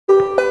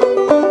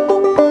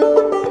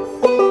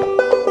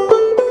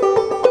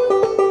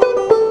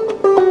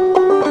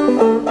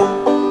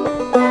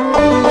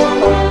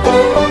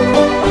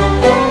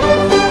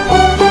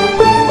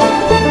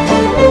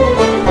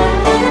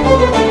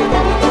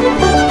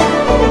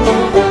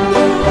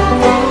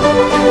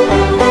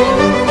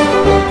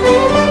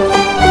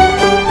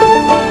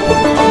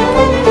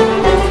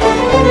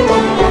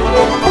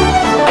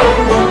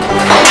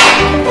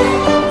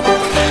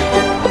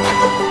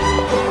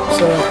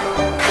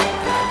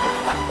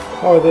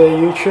Hi there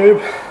YouTube.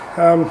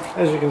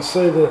 As you can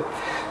see, the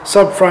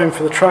subframe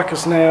for the truck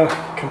is now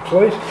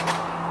complete.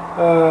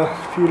 A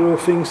few little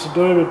things to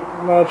do,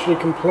 but largely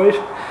complete.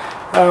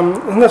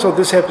 And that's what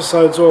this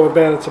episode's all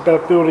about. It's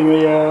about building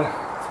this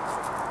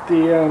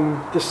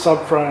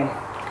subframe.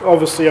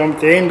 Obviously I'm at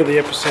the end of the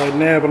episode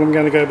now, but I'm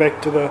going to go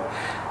back to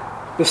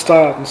the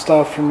start and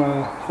start from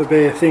the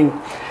bare thing.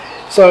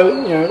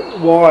 So, you know,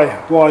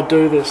 why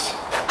do this?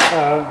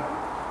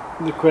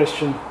 The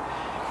question.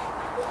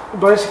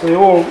 Basically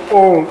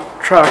all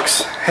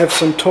trucks have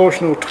some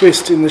torsional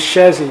twist in the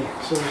chassis.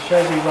 So the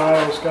chassis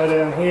rails go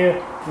down here,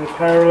 they're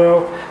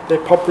parallel, they're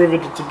pop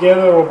riveted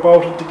together or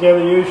bolted together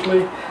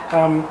usually,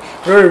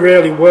 very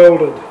rarely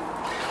welded.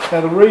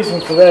 Now the reason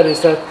for that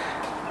is that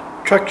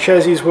truck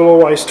chassis will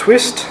always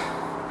twist,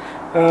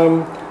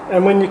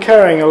 and when you're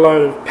carrying a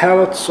load of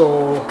pallets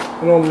or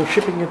a normal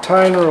shipping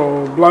container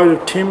or a load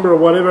of timber or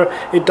whatever,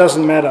 it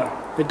doesn't matter.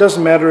 It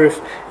doesn't matter if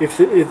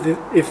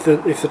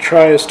the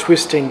tray is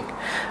twisting.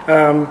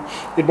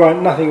 It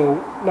won't.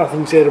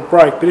 Nothing's there to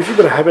break. But if you've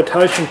got a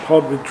habitation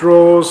pod with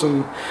drawers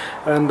and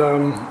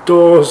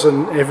doors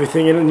and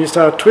everything in it, and you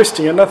start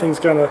twisting it, nothing's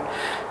going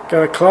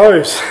to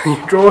close.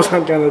 Your drawers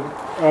aren't going to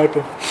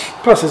open.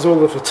 Plus, there's all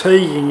the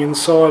fatiguing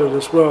inside it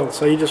as well.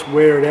 So you just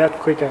wear it out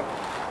quicker.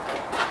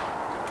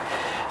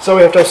 So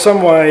we have to have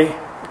some way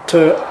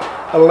to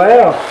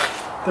allow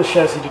the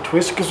chassis to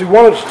twist, because we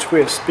want it to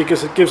twist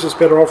because it gives us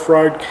better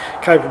off-road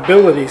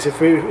capabilities.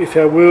 If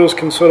our wheels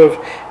can sort of,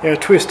 you know,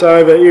 twist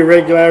over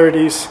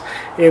irregularities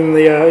in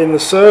the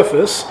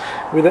surface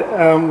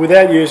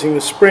without using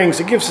the springs,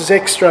 it gives us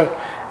extra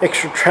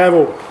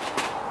travel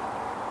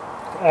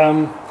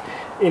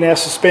in our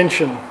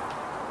suspension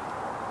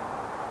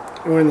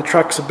or in the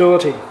truck's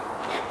ability.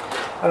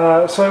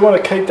 So we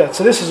want to keep that.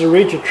 So this is a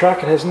rigid truck.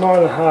 It has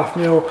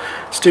 9.5mm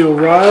steel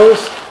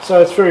rails, so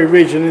it's very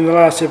rigid. In the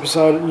last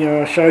episode, you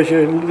know, I showed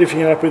you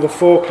lifting it up with a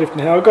forklift and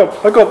how I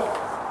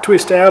got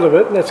twist out of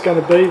it, and that's going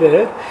to be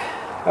there.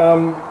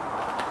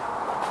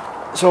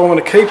 So I want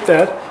to keep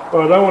that,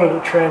 but I don't want it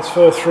to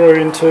transfer through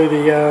into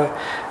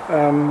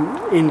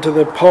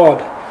the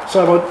pod.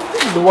 So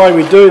the way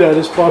we do that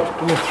is by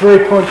putting a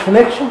 3-point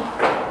connection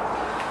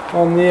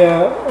on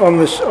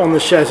the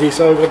chassis.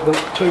 So we've got the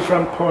two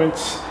front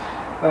points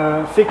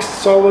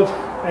fixed solid,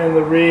 and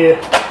the rear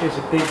is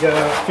a big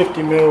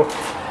 50mm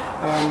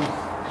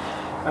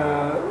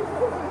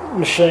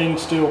machine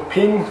steel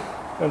pin,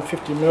 and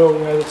 50mm, you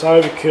know, that's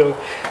overkill.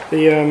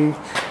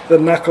 The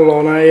knuckle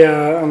on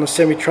a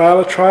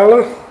semi-trailer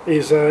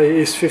is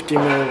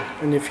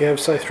 50mm, and if you have,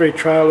 say, 3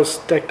 trailers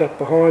stacked up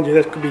behind you,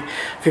 that could be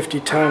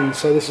 50 tonnes.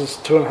 So this is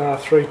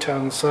 2.5–3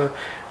 tonnes, so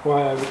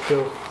way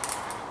overkill.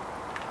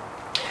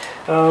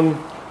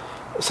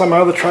 Some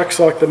other trucks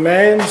like the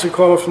Mans, you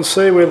quite often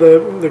see where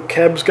the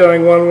cab's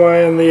going one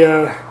way and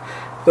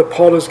the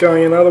pod is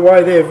going another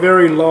way. They're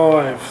very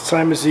live,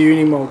 same as the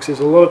Unimogs. There's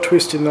a lot of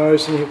twist in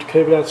those and you have to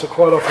keep it out, so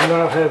quite often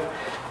they'll have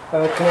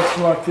a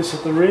connection like this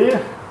at the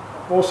rear,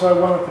 also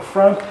one at the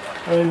front,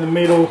 and in the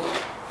middle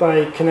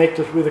they connect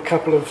it with a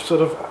couple of sort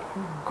of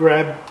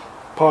grab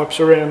pipes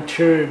around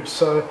tubes,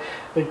 so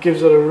it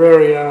gives it a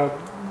very,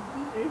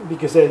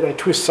 because they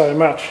twist so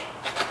much.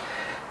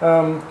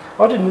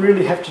 I didn't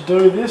really have to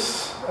do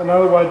this.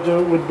 Another way to do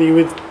it would be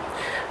with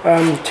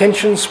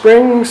tension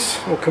springs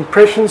or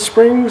compression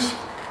springs.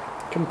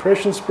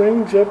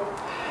 Yep.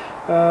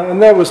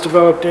 And that was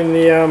developed in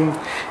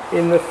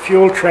the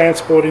fuel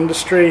transport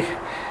industry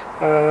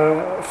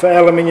for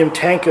aluminium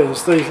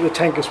tankers. The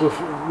tankers were,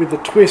 with the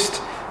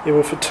twist, they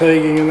were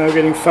fatiguing and they were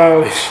getting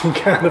failures. You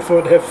can't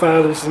afford to have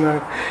failures in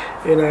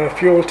a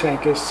fuel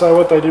tankers. So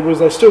what they did was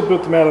they still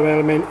built them out of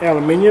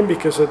aluminium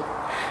because it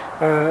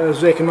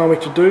was economic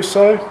to do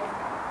so,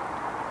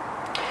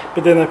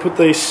 but then they put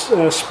these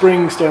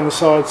springs down the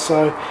side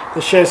so the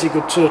chassis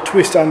could sort of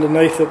twist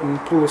underneath it and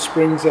pull the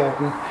springs out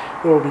and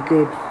it'll be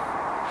good.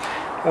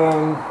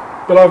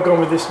 But I've gone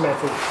with this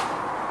method.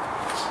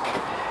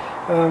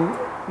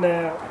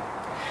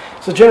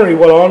 So generally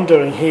what I'm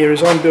doing here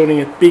is I'm building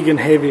it big and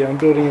heavy. I'm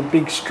building a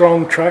big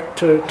strong truck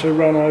to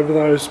run over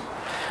those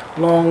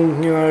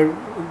long, you know,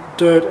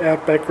 dirt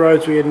outback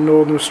roads we get in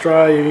Northern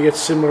Australia. You get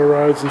similar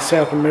roads in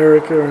South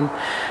America and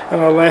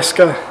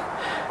Alaska.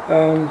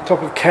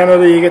 Top of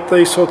Canada you get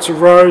these sorts of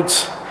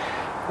roads,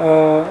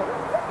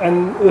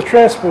 and the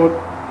transport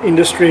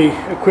industry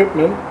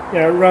equipment, you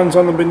know, runs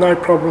on them with no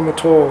problem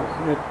at all.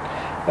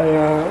 They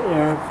are, you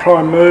know,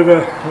 prime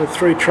mover with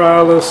 3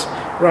 trailers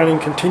running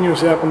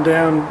continuously up and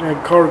down, you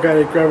know,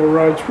 corrugated gravel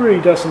roads.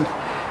 Really doesn't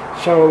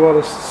show a lot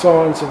of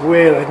signs of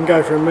wear. They can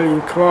go for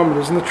 1,000,000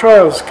 kilometres, and the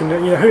trailers can,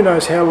 you know, who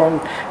knows how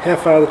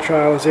far the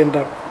trailers end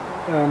up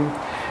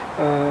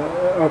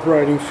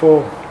operating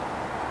for.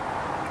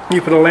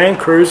 You put a Land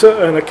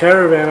Cruiser and a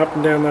caravan up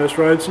and down those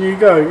roads, and you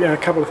go, you know, a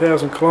couple of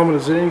 1,000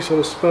 kilometres at any sort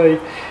of speed,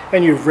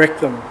 and you've wrecked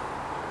them.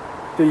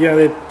 You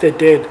know, they're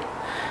dead.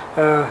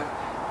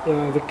 You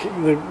know,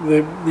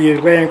 the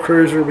Land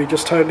Cruiser will be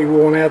just totally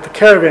worn out. The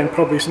caravan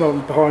probably is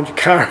not behind your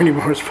car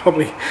anymore. It's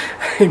probably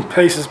in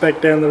pieces back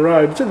down the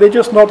road. So they're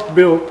just not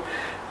built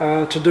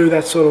to do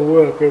that sort of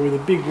work, where with the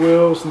big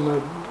wheels and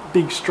the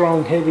big,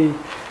 strong, heavy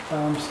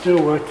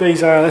steel work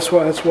these are. That's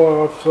why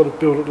I've sort of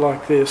built it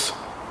like this.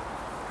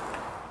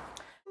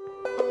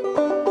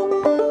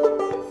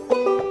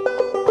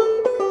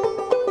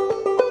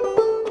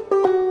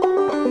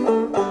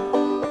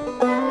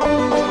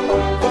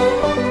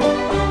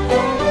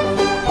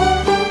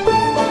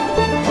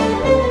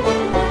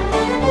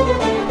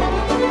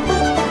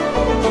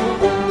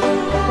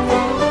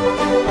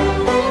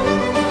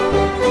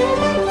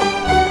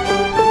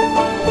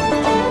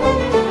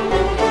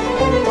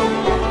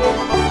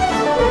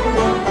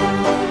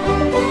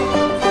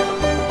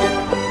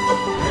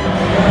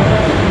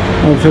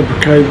 I've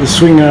fabricated the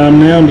swing arm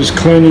now. I'm just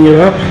cleaning it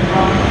up.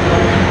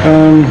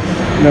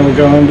 Now we'll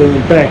go under the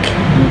back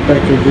of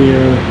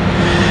the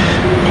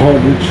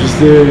pod, which is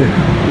there.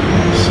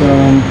 So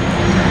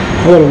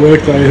a lot of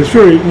work there. It's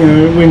very,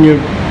 when you're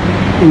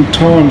in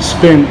time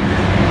spent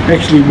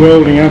actually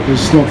welding up,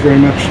 is not very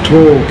much at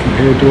all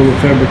compared to all the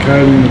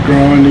fabricating, the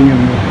grinding,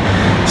 and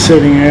the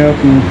setting out.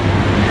 And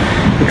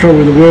the trouble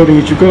with the welding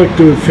is you've got to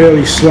do it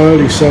fairly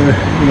slowly, so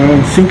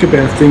and think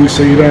about things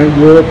so you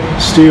don't warp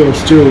steel.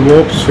 Steel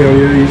warps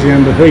fairly easy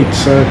under heat,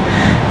 so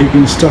you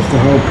can stuff the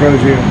whole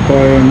project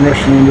by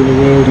rushing into the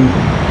welding.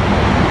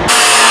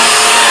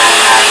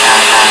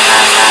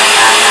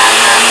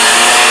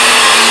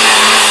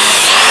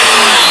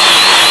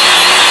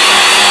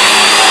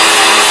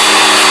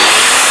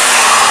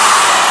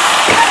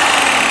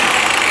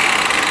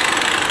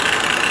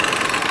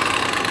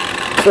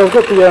 So I've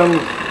got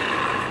the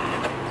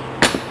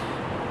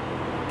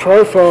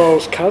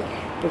profiles cut.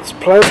 It's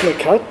plasma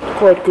cut,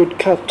 quite good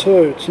cut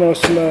too. It's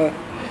nice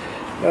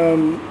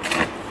and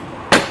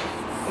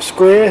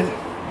square.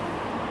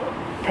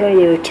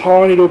 Apparently they're a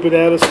tiny little bit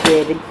out of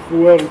square, but for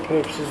welding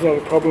purposes not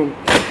a problem.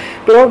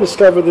 But I've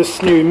discovered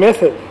this new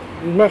method.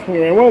 I'm mucking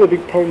around. One of the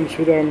big problems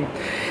with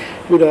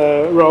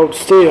rolled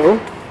steel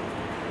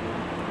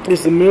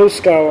is the mill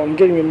scale. I'm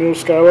getting the mill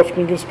scale off, and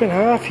you can spend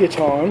half your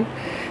time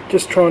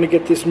just trying to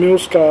get this mill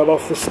scale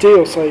off the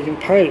steel so you can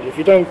paint it. If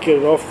you don't get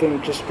it off, then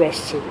it just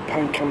rusts and the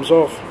paint comes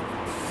off.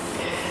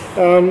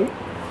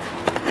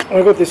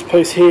 I've got this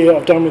piece here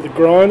I've done with a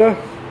grinder,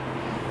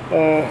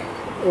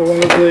 or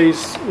one of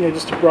these,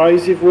 just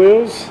abrasive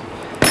wheels,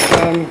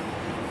 and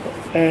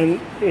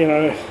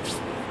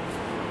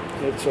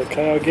it's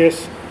okay, I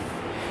guess.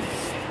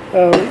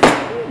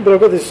 But I've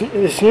got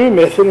this new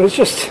method, and it's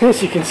just,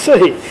 as you can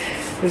see,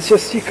 it's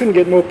just, you couldn't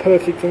get more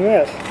perfect than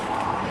that.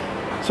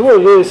 So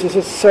what it is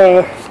it's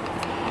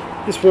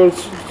this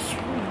wheel's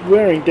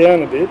wearing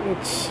down a bit.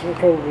 I'll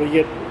probably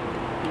get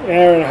an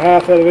hour and a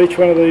half out of each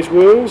one of these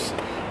wheels,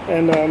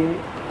 and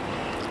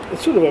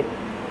it's sort of a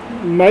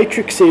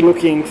matrixy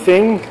looking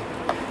thing,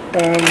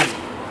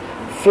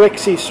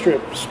 flexi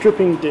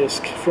stripping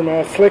disc from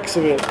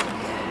Flexivit,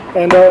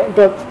 and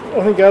but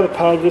I think the other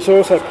part of this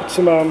also put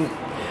some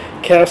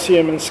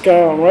calcium and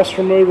scale and rust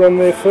remover on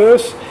there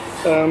first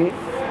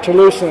to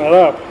loosen it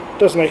up.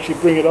 Doesn't actually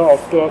bring it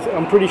off, but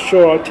I'm pretty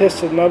sure I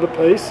tested another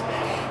piece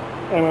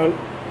and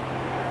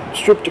I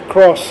stripped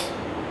across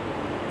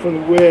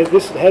from where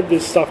this had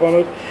this stuff on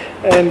it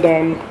and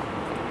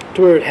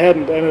to where it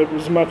hadn't, and it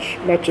was much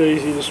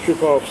easier to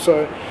strip off.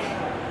 So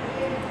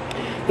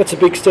that's a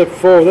big step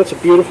forward. That's a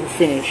beautiful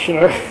finish,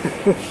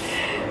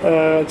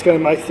 It's going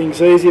to make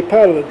things easier.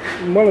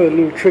 One of the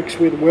little tricks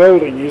with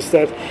welding is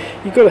that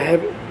you've got to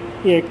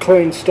have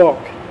clean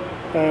stock.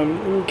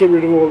 Get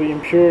rid of all the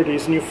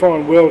impurities, and you'll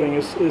find welding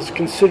is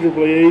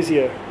considerably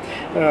easier.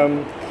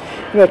 And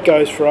that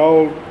goes for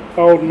old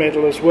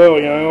metal as well.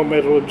 Old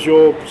metal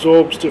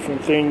absorbs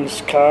different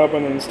things,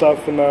 carbon and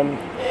stuff, and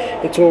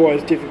it's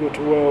always difficult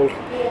to weld.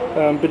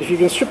 But if you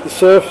can strip the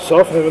surface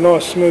off and have a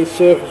nice smooth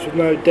surface with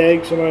no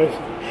dags or no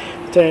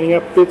standing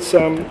up bits,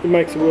 it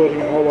makes the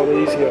welding a whole lot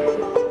easier.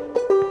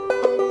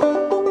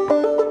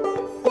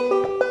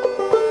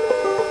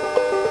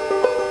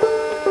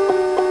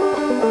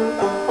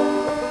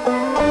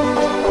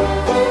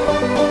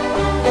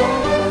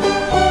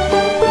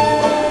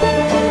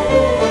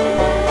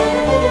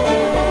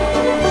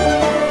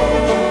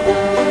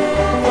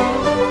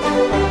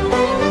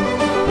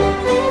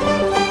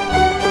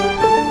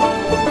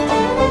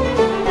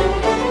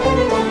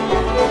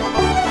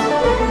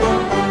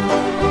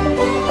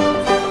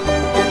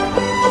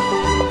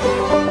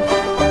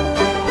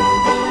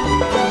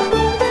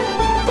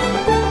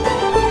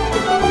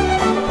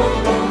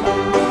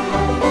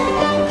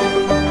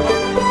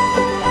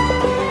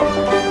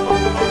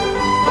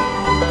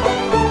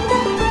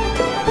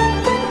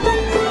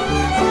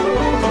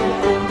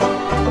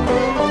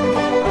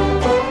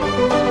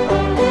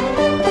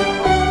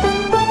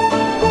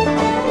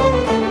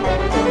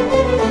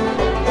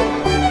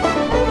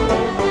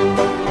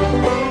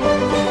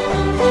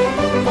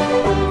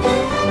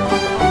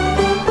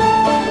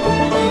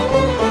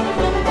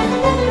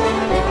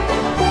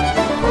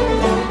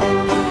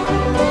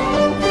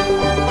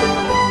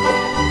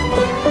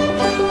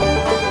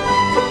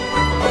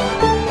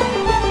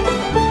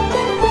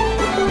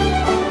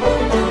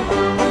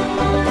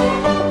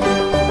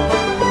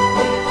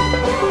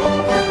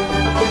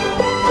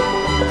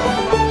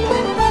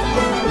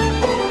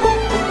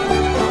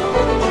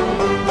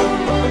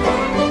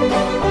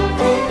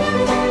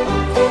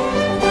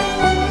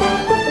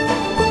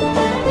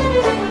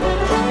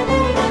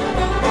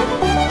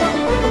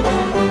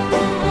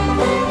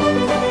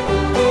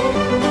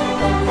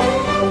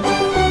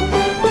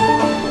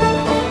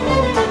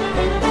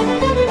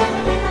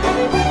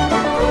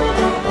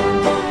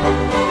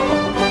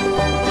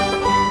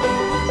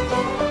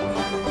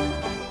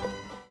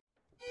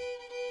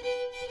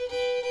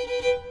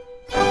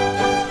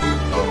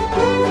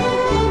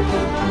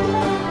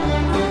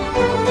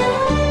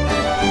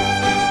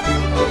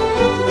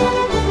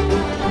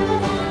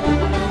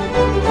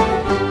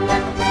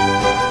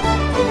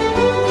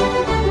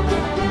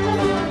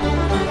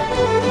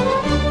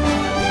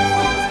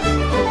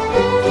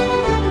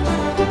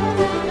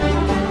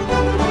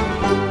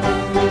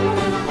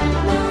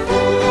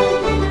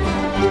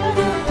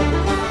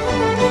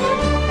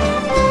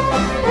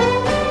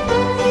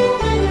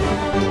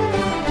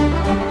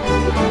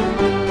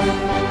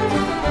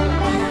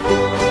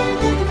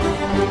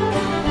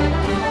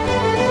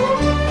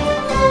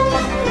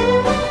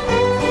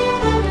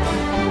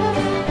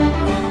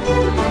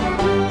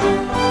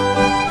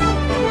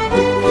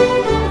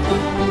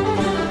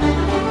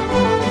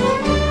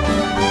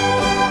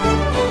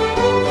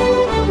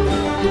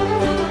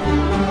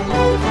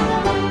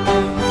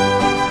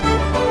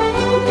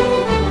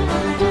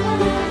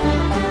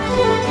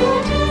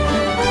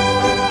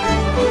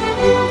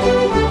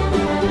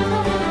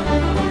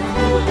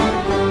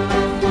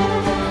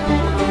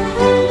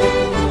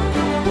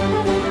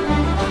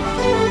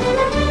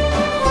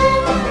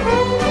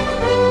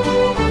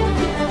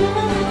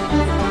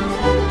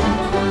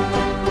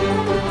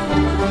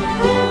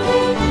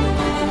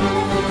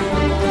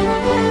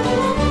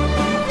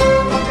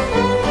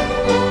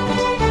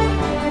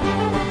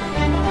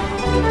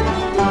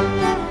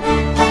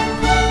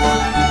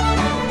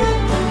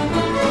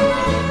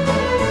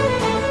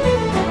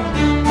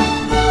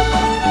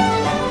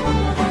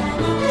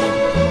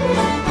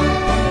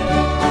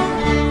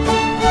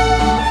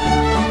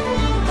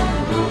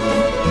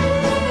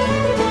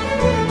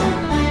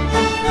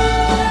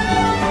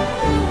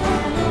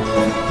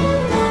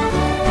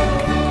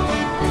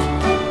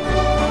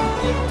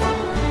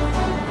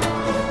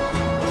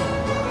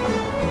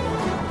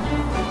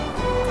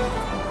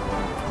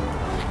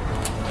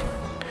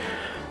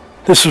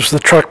 This was the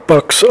truck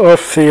box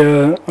off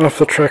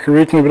the truck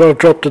originally, but I've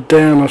dropped it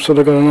down. I've sort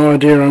of got an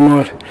idea I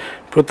might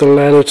put the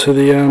ladder to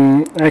the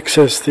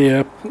access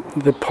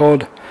the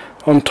pod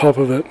on top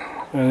of it,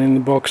 and in the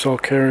box I'll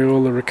carry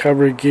all the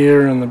recovery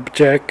gear and the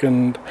jack,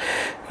 and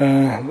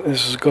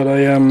this has got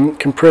a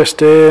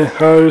compressed air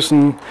hose.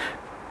 And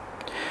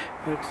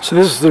so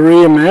this is the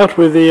rear mount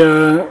with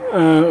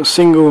the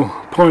single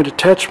point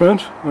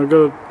attachment. I've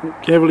got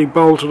it heavily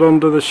bolted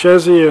onto the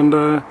chassis, and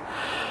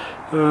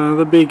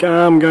the big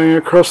arm going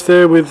across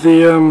there with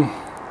the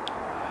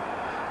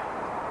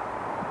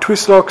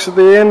twist locks at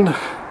the end.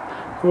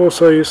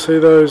 Also you see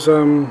those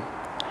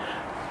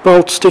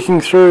bolts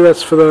sticking through.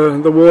 That's for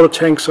the water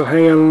tanks will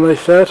hang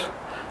underneath that,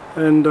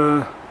 and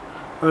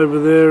over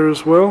there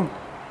as well.